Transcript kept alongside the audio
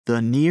The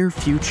near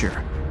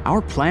future.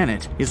 Our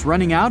planet is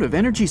running out of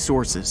energy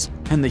sources,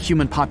 and the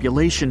human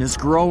population is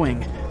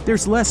growing.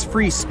 There's less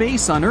free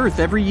space on Earth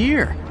every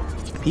year.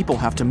 People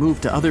have to move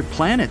to other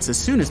planets as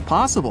soon as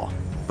possible,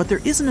 but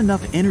there isn't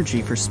enough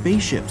energy for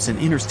spaceships and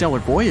interstellar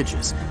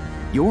voyages.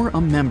 You're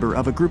a member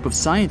of a group of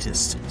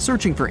scientists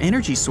searching for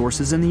energy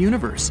sources in the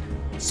universe.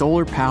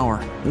 Solar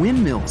power,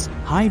 windmills,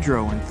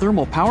 hydro, and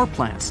thermal power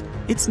plants.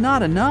 It's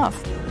not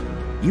enough.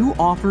 You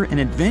offer an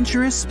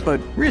adventurous but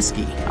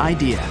risky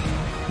idea.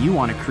 You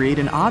want to create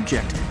an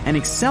object and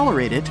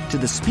accelerate it to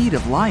the speed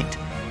of light.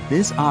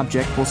 This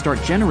object will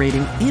start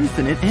generating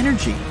infinite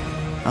energy.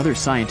 Other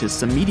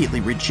scientists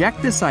immediately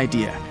reject this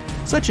idea.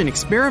 Such an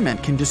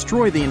experiment can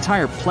destroy the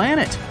entire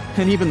planet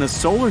and even the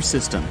solar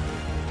system.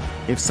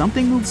 If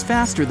something moves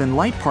faster than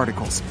light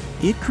particles,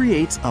 it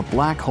creates a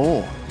black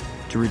hole.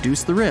 To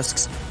reduce the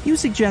risks, you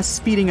suggest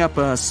speeding up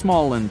a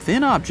small and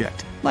thin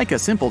object, like a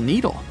simple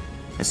needle.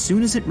 As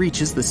soon as it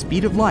reaches the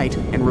speed of light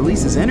and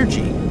releases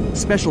energy,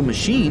 special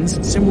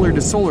machines similar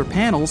to solar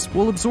panels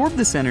will absorb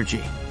this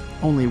energy.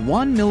 Only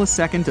 1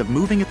 millisecond of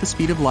moving at the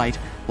speed of light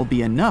will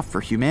be enough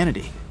for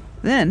humanity.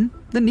 Then,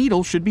 the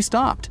needle should be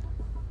stopped.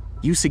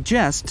 You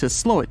suggest to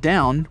slow it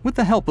down with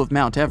the help of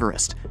Mount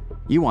Everest.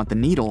 You want the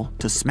needle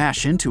to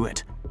smash into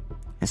it.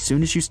 As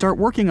soon as you start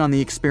working on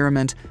the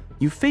experiment,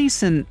 you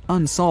face an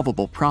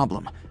unsolvable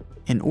problem.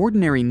 An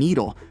ordinary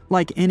needle,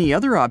 like any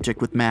other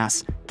object with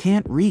mass,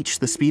 can't reach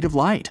the speed of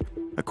light.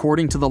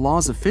 According to the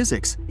laws of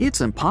physics,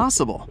 it's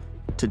impossible.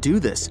 To do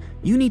this,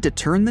 you need to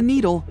turn the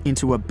needle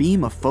into a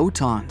beam of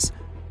photons.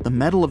 The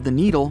metal of the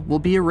needle will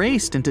be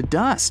erased into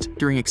dust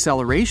during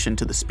acceleration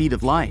to the speed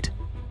of light.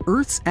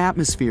 Earth's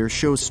atmosphere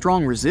shows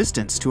strong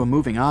resistance to a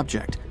moving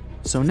object.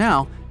 So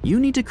now, you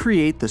need to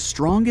create the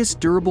strongest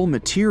durable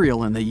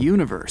material in the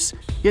universe.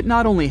 It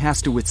not only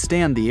has to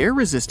withstand the air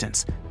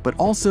resistance, but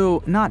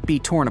also not be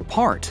torn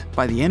apart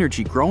by the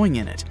energy growing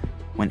in it.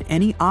 When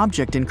any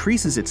object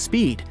increases its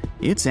speed,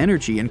 its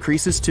energy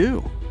increases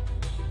too.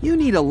 You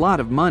need a lot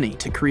of money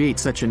to create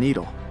such a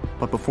needle,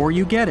 but before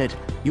you get it,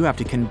 you have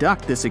to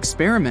conduct this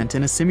experiment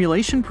in a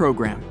simulation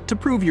program to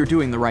prove you're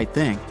doing the right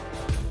thing.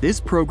 This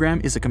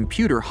program is a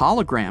computer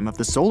hologram of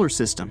the solar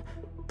system.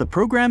 The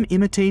program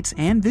imitates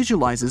and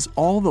visualizes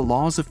all the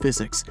laws of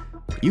physics.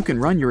 You can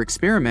run your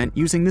experiment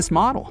using this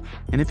model,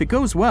 and if it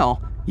goes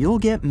well, you'll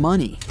get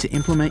money to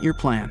implement your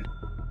plan.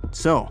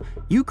 So,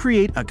 you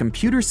create a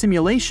computer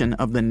simulation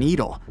of the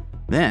needle.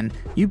 Then,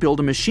 you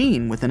build a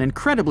machine with an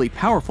incredibly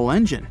powerful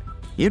engine.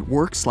 It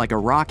works like a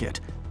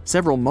rocket.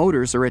 Several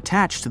motors are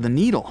attached to the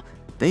needle.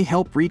 They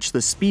help reach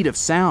the speed of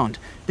sound,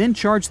 then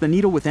charge the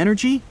needle with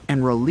energy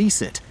and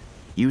release it.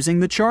 Using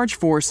the charge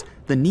force,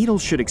 the needle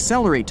should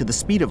accelerate to the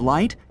speed of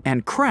light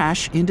and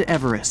crash into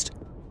Everest.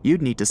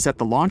 You'd need to set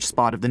the launch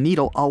spot of the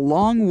needle a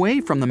long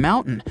way from the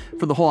mountain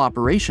for the whole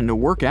operation to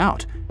work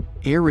out.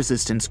 Air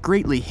resistance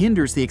greatly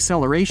hinders the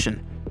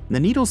acceleration. The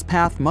needle's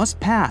path must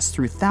pass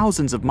through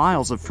thousands of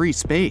miles of free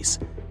space.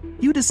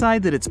 You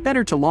decide that it's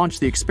better to launch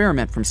the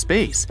experiment from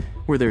space,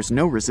 where there's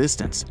no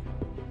resistance.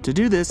 To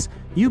do this,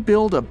 you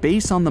build a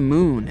base on the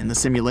moon in the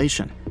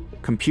simulation.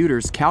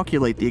 Computers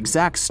calculate the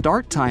exact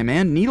start time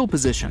and needle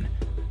position.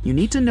 You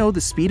need to know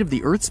the speed of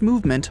the Earth's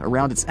movement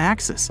around its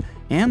axis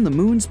and the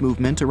moon's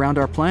movement around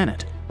our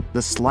planet.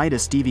 The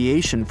slightest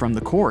deviation from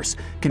the course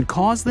can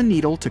cause the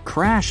needle to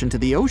crash into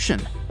the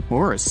ocean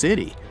or a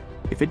city.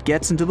 If it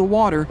gets into the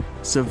water,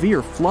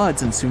 severe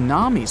floods and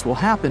tsunamis will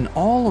happen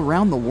all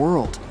around the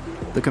world.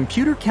 The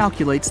computer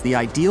calculates the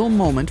ideal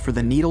moment for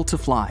the needle to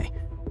fly.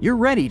 You're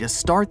ready to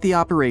start the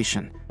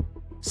operation.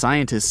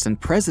 Scientists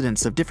and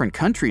presidents of different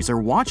countries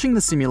are watching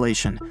the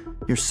simulation.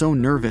 You're so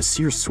nervous,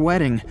 you're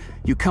sweating.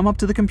 You come up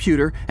to the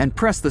computer and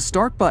press the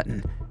start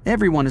button.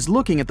 Everyone is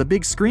looking at the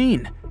big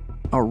screen.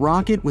 A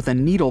rocket with a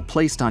needle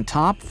placed on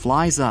top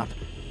flies up.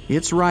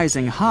 It's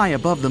rising high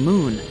above the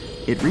moon.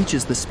 It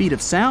reaches the speed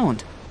of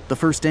sound. The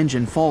first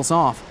engine falls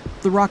off.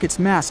 The rocket's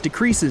mass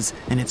decreases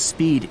and its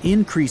speed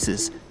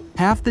increases.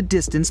 Half the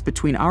distance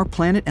between our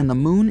planet and the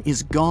moon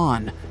is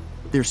gone.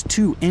 There's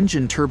 2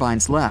 engine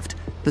turbines left.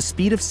 The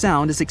speed of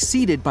sound is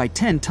exceeded by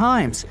 10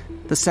 times.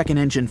 The second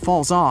engine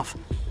falls off.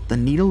 The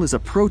needle is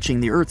approaching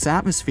the Earth's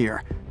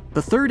atmosphere.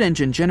 The third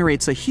engine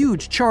generates a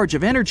huge charge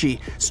of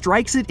energy,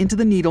 strikes it into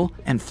the needle,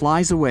 and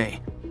flies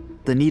away.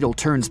 The needle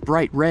turns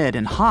bright red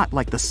and hot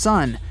like the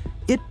sun.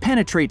 It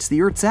penetrates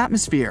the Earth's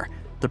atmosphere.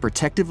 The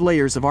protective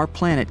layers of our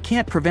planet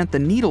can't prevent the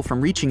needle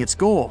from reaching its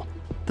goal.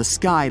 The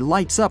sky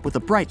lights up with a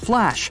bright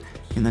flash.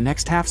 In the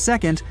next half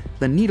second,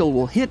 the needle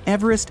will hit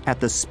Everest at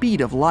the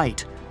speed of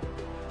light.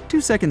 2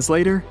 seconds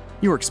later,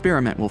 your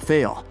experiment will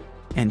fail.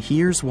 And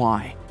here's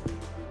why.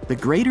 The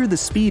greater the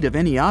speed of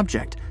any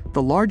object,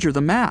 the larger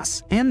the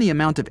mass and the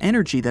amount of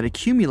energy that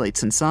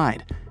accumulates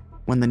inside.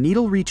 When the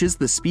needle reaches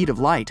the speed of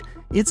light,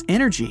 its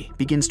energy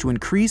begins to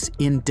increase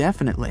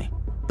indefinitely.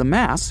 The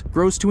mass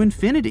grows to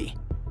infinity.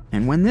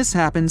 And when this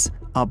happens,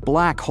 a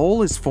black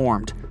hole is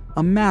formed,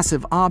 a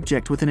massive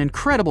object with an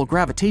incredible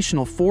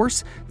gravitational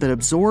force that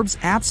absorbs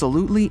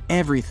absolutely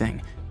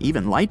everything,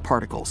 even light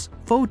particles,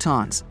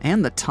 photons,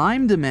 and the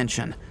time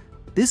dimension.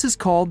 This is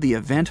called the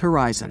event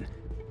horizon.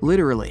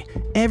 Literally,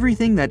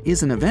 everything that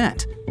is an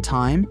event,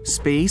 time,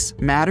 space,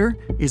 matter,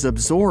 is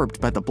absorbed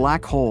by the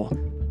black hole.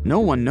 No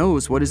one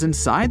knows what is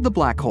inside the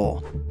black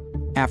hole.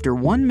 After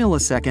 1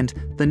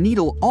 millisecond, the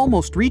needle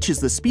almost reaches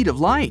the speed of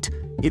light.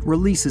 It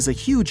releases a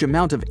huge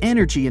amount of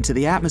energy into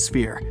the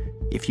atmosphere.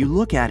 If you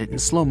look at it in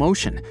slow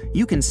motion,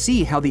 you can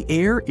see how the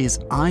air is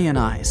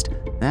ionized.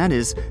 That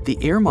is, the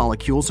air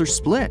molecules are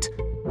split.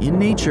 In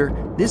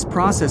nature, this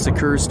process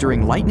occurs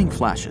during lightning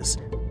flashes.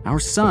 Our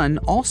sun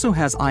also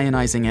has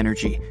ionizing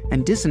energy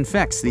and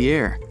disinfects the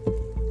air.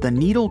 The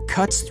needle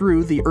cuts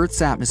through the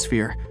Earth's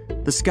atmosphere.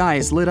 The sky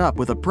is lit up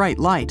with a bright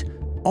light.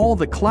 All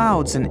the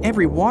clouds and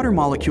every water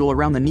molecule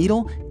around the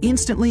needle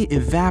instantly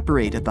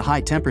evaporate at the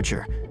high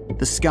temperature.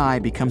 The sky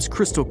becomes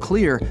crystal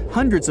clear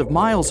hundreds of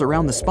miles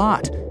around the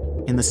spot.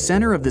 In the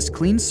center of this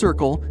clean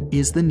circle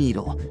is the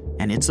needle,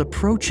 and it's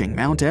approaching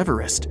Mount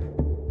Everest.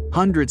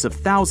 Hundreds of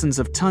thousands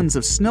of tons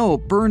of snow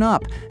burn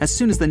up as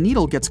soon as the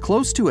needle gets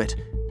close to it.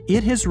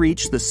 It has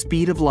reached the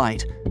speed of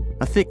light.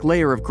 A thick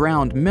layer of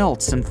ground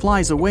melts and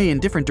flies away in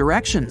different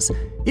directions.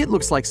 It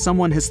looks like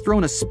someone has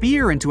thrown a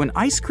spear into an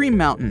ice cream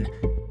mountain.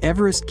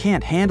 Everest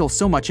can't handle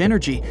so much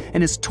energy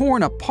and is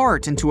torn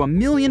apart into a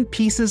million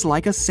pieces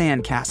like a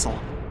sandcastle.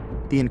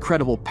 The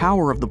incredible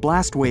power of the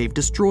blast wave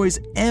destroys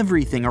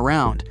everything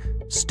around.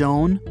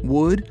 Stone,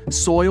 wood,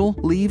 soil,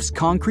 leaves,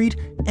 concrete,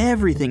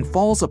 everything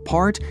falls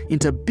apart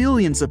into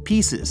billions of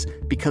pieces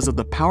because of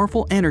the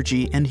powerful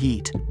energy and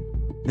heat.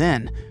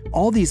 Then,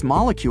 all these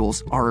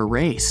molecules are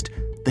erased.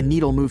 The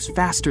needle moves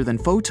faster than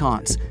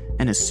photons,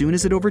 and as soon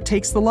as it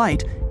overtakes the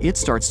light, it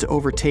starts to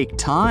overtake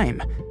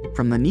time.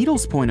 From the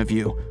needle's point of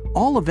view,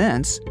 all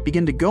events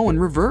begin to go in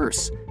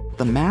reverse.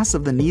 The mass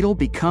of the needle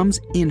becomes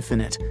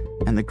infinite,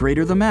 and the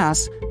greater the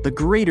mass, the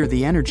greater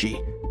the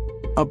energy.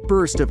 A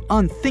burst of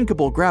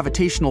unthinkable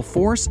gravitational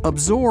force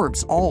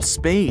absorbs all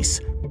space.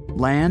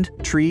 Land,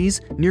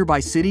 trees, nearby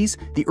cities,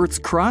 the Earth's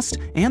crust,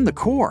 and the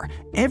core,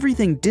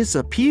 everything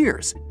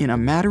disappears in a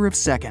matter of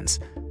seconds.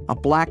 A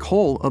black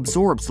hole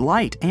absorbs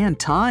light and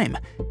time.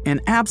 An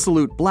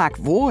absolute black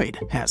void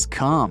has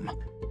come.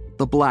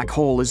 The black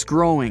hole is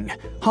growing.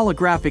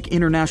 Holographic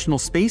International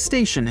Space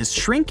Station is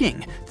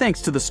shrinking thanks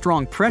to the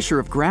strong pressure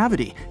of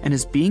gravity and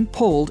is being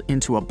pulled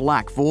into a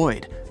black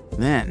void.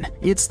 Then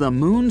it's the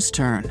moon's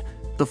turn.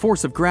 The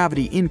force of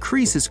gravity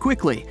increases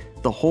quickly.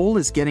 The hole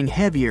is getting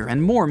heavier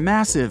and more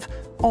massive.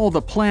 All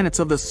the planets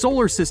of the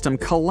solar system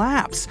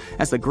collapse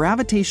as the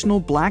gravitational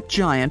black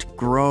giant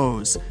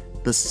grows.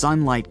 The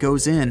sunlight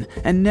goes in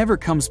and never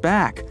comes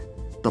back.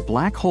 The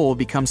black hole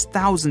becomes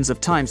thousands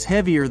of times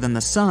heavier than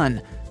the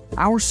sun.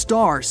 Our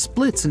star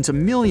splits into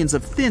millions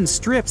of thin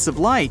strips of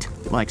light,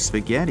 like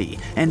spaghetti,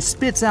 and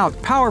spits out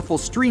powerful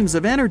streams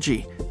of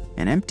energy.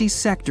 An empty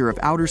sector of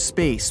outer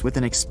space with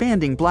an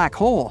expanding black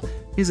hole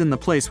is in the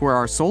place where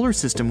our solar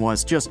system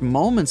was just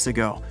moments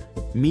ago.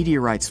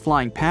 Meteorites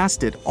flying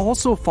past it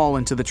also fall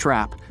into the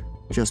trap.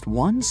 Just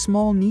one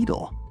small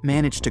needle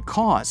managed to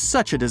cause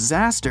such a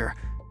disaster.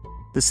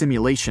 The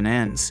simulation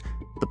ends.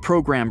 The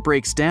program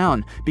breaks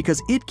down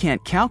because it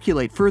can't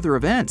calculate further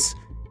events.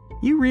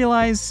 You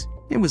realize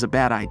it was a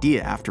bad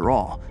idea after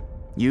all.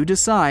 You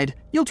decide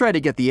you'll try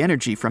to get the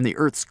energy from the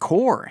Earth's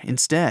core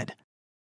instead.